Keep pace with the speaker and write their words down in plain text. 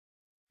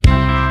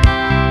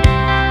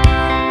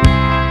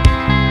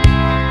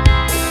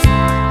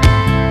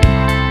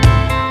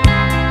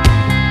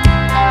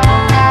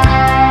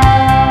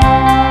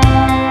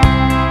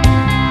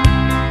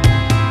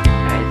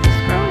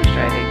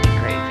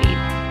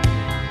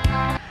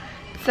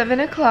7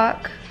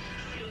 o'clock.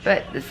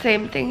 But the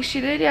same thing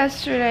she did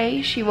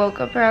yesterday. She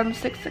woke up around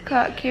 6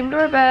 o'clock, came to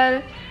her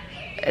bed.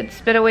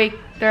 It's been awake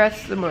the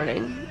rest of the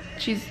morning.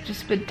 She's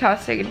just been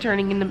tossing and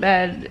turning in the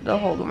bed the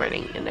whole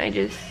morning. And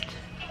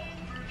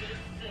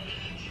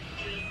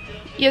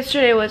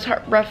yesterday was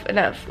rough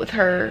enough with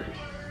her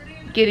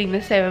getting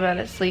the same amount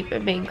of sleep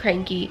and being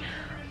cranky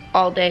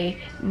all day,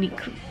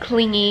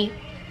 clingy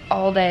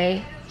all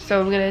day. So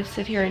I'm gonna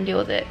sit here and deal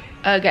with it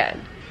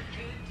again.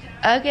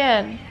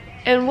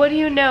 And what do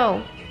you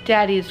know?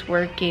 Daddy's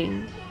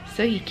working,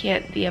 so he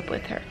can't be up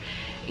with her.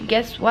 And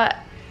guess what?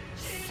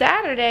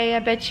 Saturday, I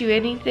bet you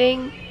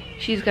anything,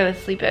 she's gonna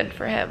sleep in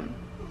for him.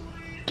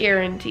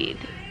 Guaranteed.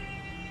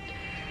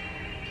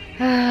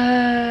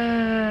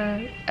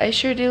 I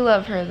sure do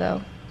love her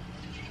though.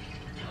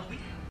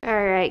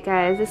 Alright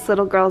guys, this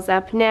little girl's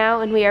up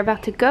now and we are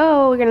about to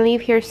go. We're gonna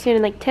leave here soon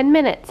in like 10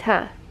 minutes,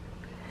 huh?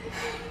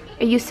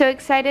 Are you so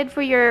excited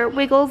for your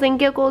Wiggles and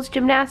Giggles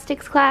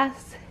gymnastics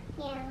class?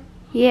 Yeah.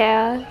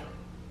 Yeah.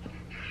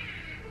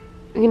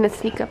 I'm gonna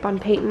sneak up on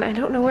Peyton. I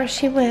don't know where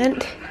she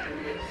went.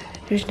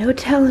 There's no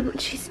telling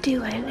what she's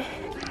doing.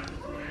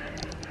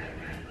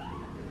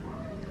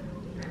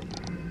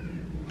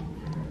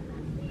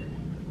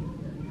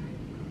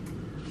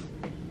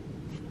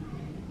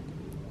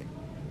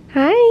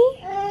 Hi.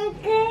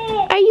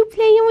 Are you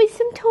playing with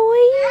some toys?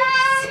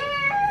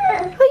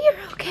 Oh,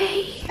 you're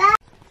okay.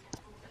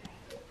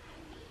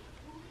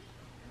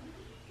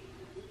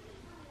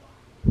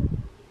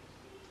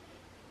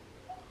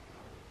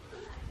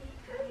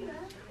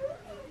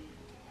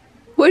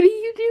 What are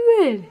you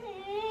doing?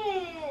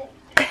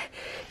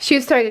 She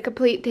was throwing a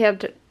complete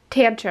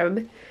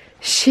tantrum.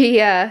 She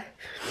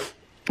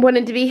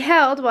wanted to be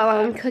held while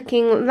I'm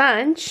cooking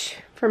lunch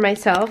for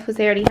myself, because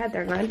they already had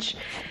their lunch.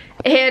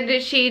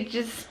 And she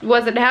just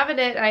wasn't having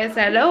it. I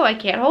said, no, I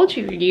can't hold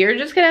you. You're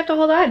just going to have to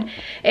hold on.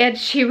 And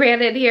she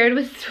ran in here and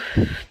was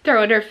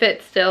throwing her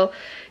fit still.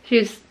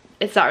 It's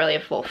not really a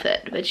full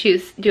fit, but she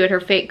was doing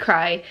her fake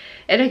cry.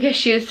 And I guess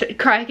she was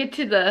crying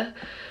into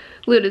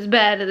Luna's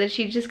bed. And then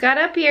she just got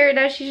up here. And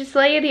now she's just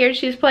laying here and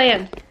she's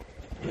playing.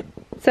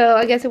 So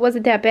I guess it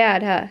wasn't that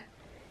bad, huh?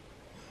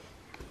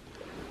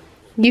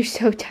 You're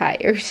so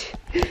tired.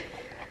 You're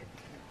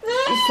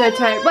so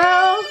tired.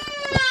 Well...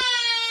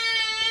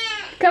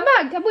 Come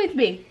on, come with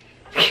me.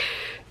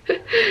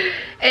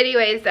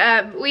 Anyways,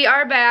 we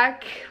are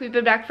back. We've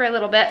been back for a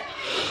little bit.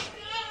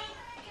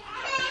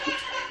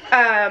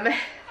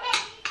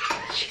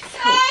 She's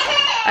so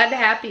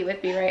unhappy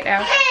with me right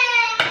now.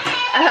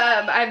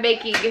 I'm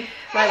making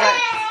my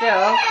lunch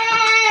still.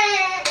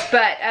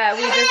 But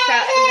we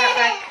got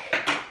back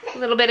a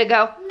little bit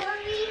ago.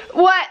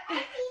 What?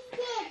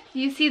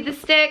 You see the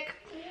stick?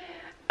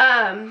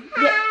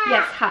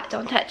 Yes, hot,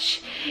 don't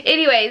touch.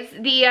 Anyways,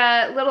 the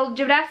little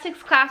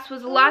gymnastics class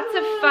was lots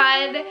of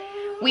fun.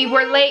 We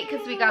were late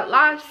because we got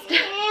lost.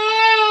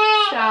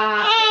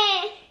 Stop.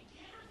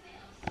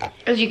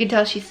 As you can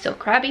tell, she's still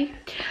crabby.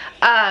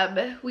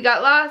 We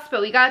got lost, but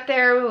we got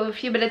there. We were a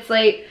few minutes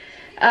late.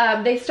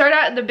 They start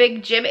out in the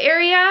big gym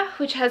area,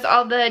 which has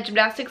all the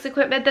gymnastics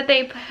equipment that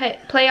they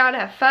play on,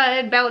 have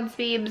fun, balance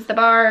beams, the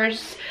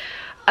bars.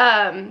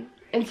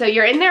 And so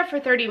you're in there for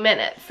 30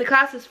 minutes. The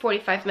class is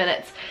 45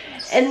 minutes.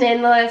 And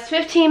then the last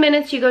 15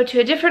 minutes you go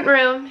to a different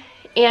room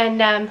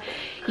and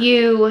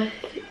you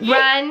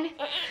run,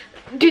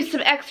 do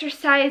some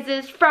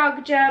exercises,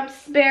 frog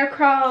jumps, bear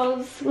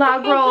crawls,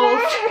 log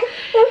rolls.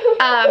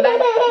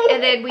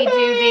 And then we do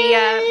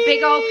the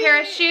big old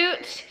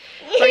parachute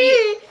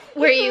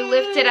where you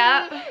lift it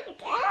up.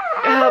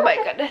 Oh my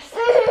goodness.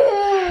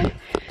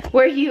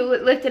 Where you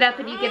lift it up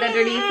and you get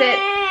underneath it.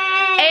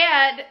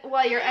 And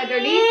while you're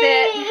underneath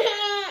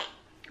it,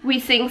 we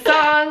sing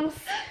songs.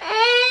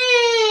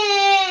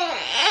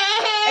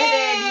 And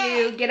then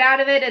you get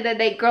out of it and then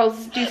you do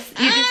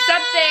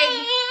something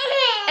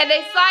and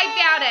they slide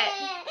down it.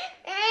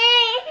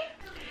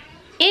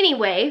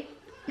 Anyway,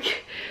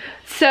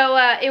 so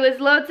it was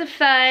loads of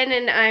fun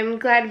and I'm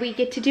glad we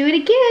get to do it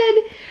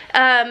again.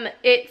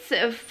 It's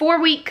a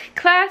 4-week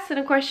class and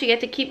of course you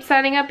get to keep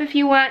signing up if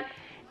you want.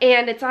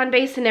 And it's on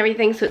base and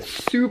everything, so it's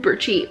super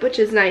cheap, which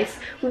is nice.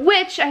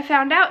 Which I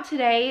found out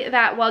today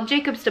that while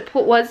Jacob's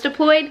was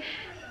deployed,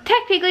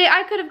 technically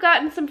I could have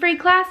gotten some free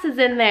classes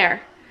in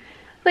there.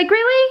 Like,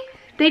 really?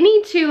 They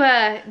need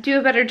to do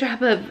a better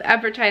job of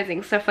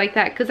advertising stuff like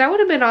that, because that would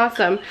have been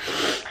awesome.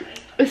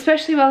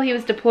 Especially while he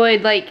was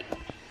deployed, like,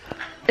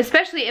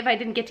 especially if I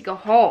didn't get to go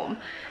home,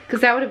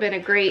 because that would have been a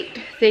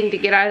great thing to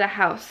get out of the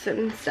house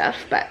and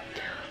stuff. But,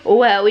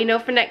 well, we know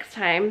for next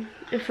time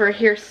if we're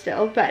here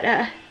still, but,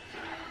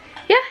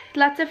 yeah,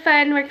 lots of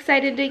fun. We're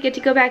excited to get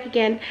to go back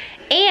again.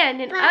 And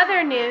in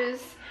other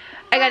news,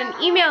 I got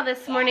an email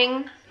this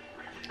morning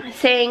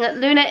saying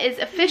Luna is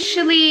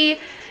officially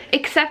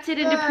accepted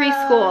into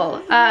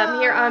preschool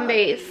here on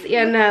base.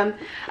 And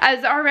I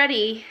was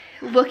already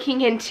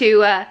looking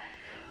into,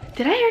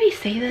 did I already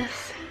say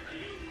this?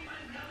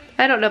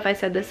 I don't know if I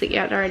said this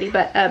yet already,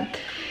 but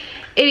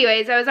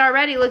anyways, I was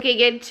already looking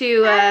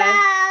into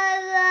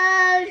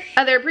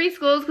other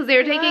preschools because they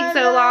were taking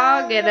so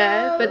long,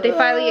 and but they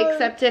finally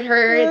accepted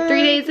her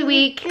 3 days a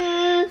week.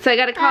 So I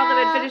gotta call them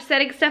and finish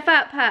setting stuff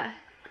up, huh?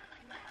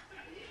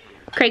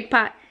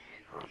 Crankpot.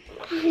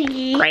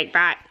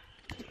 Crankpot.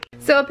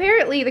 So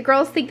apparently the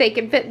girls think they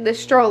can fit in the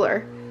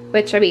stroller,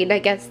 which I mean, I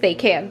guess they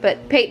can,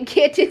 but Peyton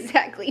can't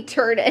exactly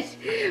turn it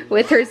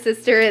with her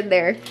sister in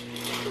there.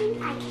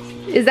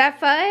 Is that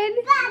fun?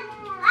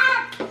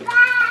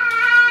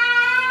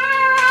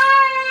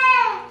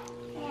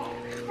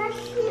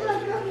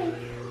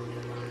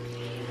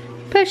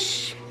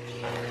 Push.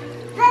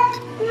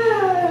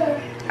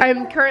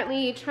 I'm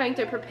currently trying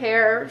to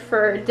prepare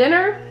for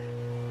dinner.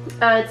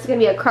 It's gonna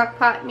be a crock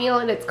pot meal,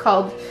 and it's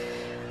called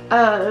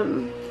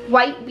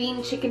white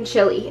bean chicken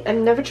chili. I've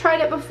never tried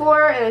it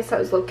before, and I saw it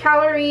was low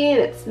calorie and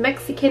it's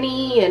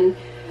Mexican-y, and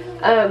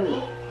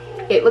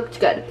it looked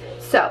good.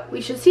 So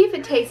we should see if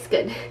it tastes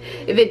good.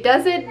 If it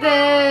doesn't,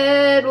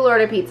 then we'll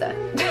order pizza.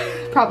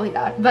 Probably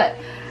not, but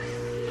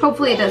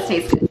hopefully it does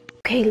taste good.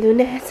 Okay,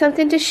 Luna has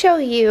something to show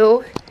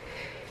you.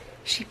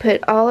 She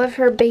put all of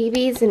her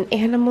babies and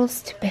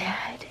animals to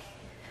bed.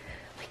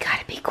 We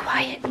gotta be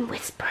quiet and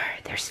whisper.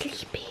 They're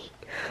sleeping.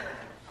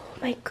 Oh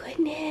my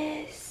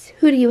goodness.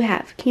 Who do you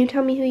have? Can you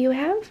tell me who you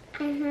have?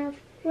 I have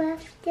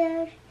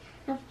Webster,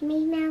 of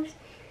Minnie Mouse,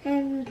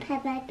 and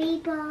Peppa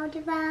Pig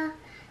Oliver,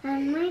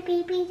 and my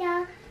baby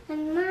doll,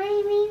 and my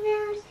Minnie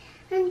Mouse,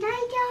 and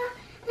Dido,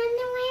 and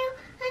the whale,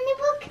 and the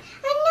book,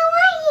 and the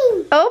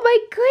wine. Oh my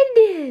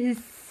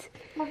goodness.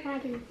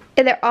 Nobody.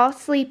 And they're all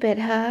sleeping,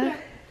 huh? Yeah,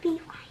 be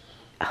quiet.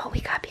 Oh,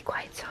 we gotta be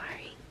quiet,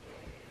 sorry.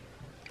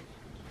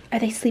 Are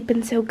they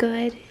sleeping so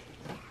good?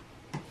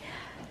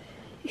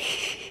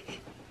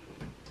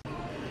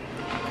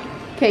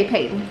 Okay,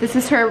 Peyton, this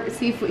is her,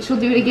 see if she'll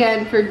do it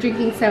again for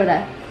drinking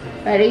soda.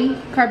 Ready?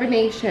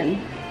 Carbonation.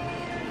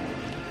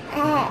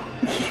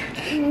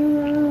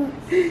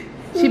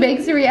 She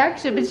makes a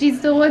reaction, but she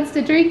still wants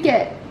to drink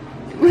it.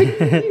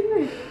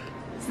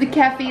 Is the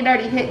caffeine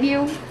already hitting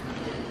you?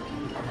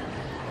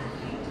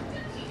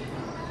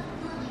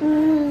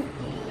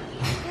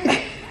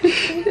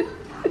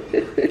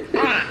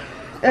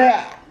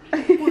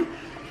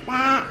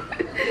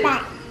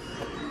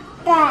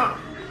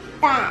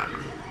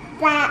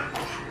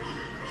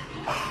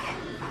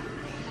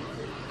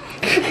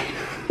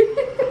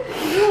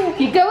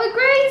 You're going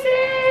crazy!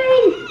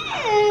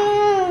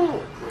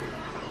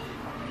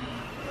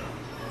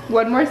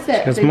 One more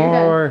sip. There's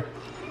more.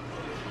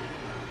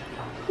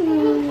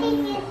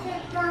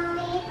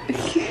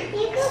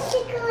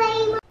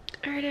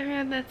 Alright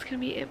everyone, that's gonna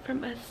be it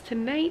from us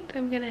tonight.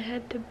 I'm gonna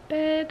head to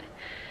bed,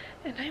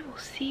 and I will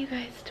see you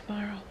guys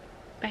tomorrow.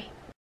 Bye.